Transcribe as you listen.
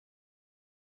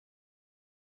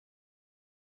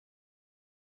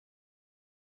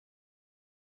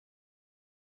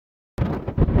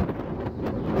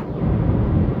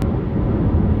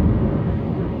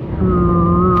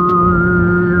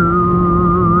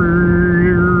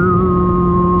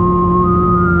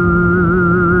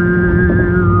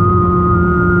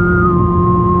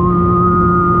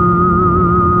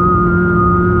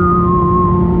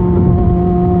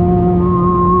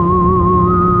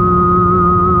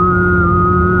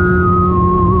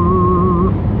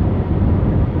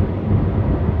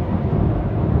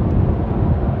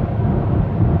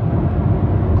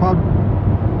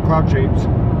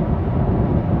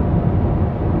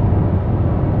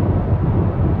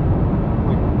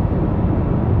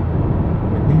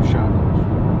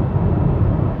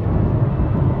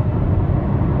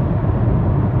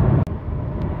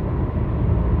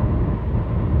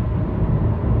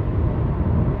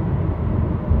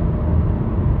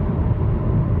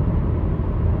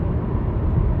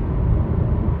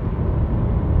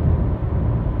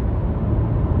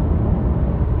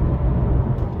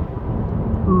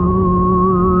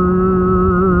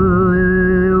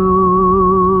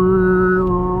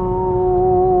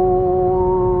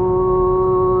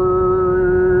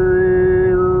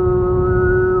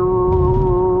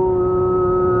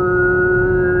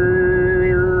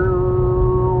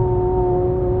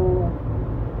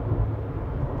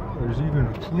even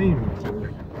a plane with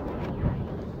it.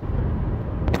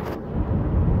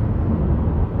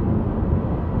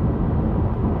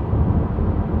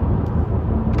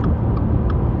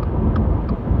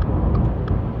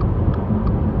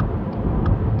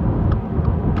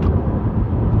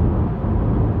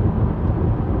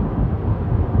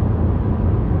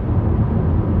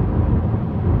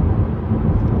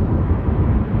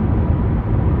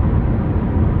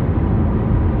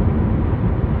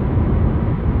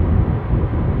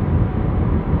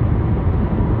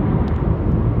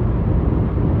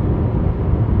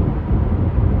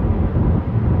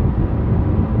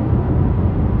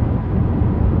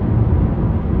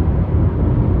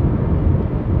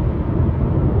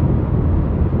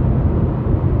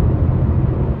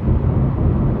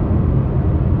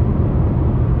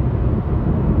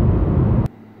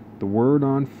 The word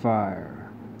on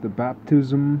fire, the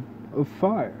baptism of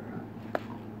fire.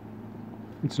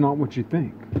 It's not what you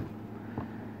think.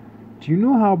 Do you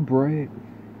know how bright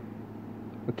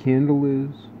a candle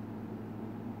is?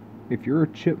 If you're a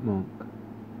chipmunk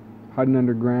hiding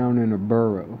underground in a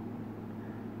burrow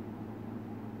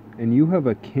and you have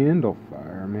a candle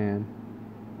fire, man,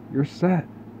 you're set.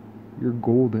 You're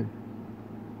golden.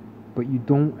 But you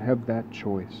don't have that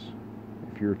choice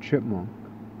if you're a chipmunk.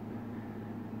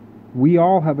 We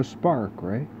all have a spark,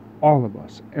 right? All of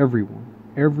us, everyone,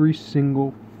 every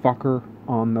single fucker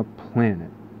on the planet.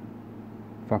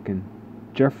 Fucking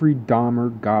Jeffrey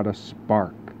Dahmer got a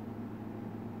spark.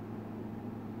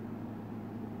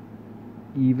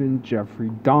 Even Jeffrey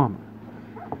Dahmer.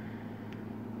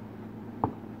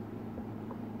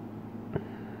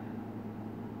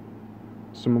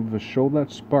 Some of us show that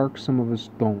spark, some of us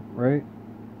don't, right?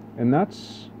 And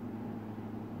that's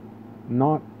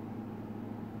not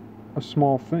a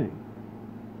small thing.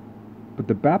 But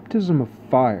the baptism of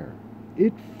fire,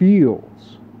 it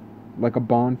feels like a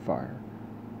bonfire.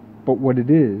 But what it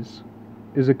is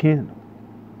a candle.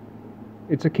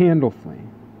 It's a candle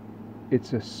flame.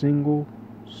 It's a single,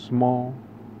 small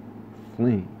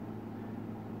flame.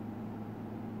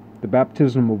 The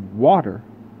baptism of water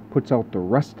puts out the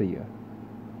rest of you.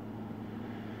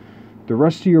 The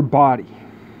rest of your body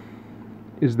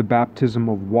is the baptism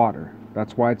of water.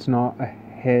 That's why it's not a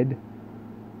head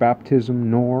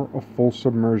baptism nor a full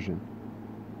submersion.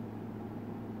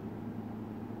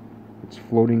 It's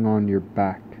floating on your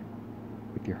back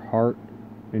with your heart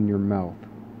and your mouth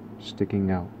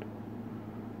sticking out.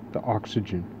 The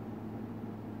oxygen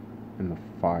and the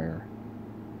fire,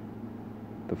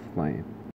 the flame.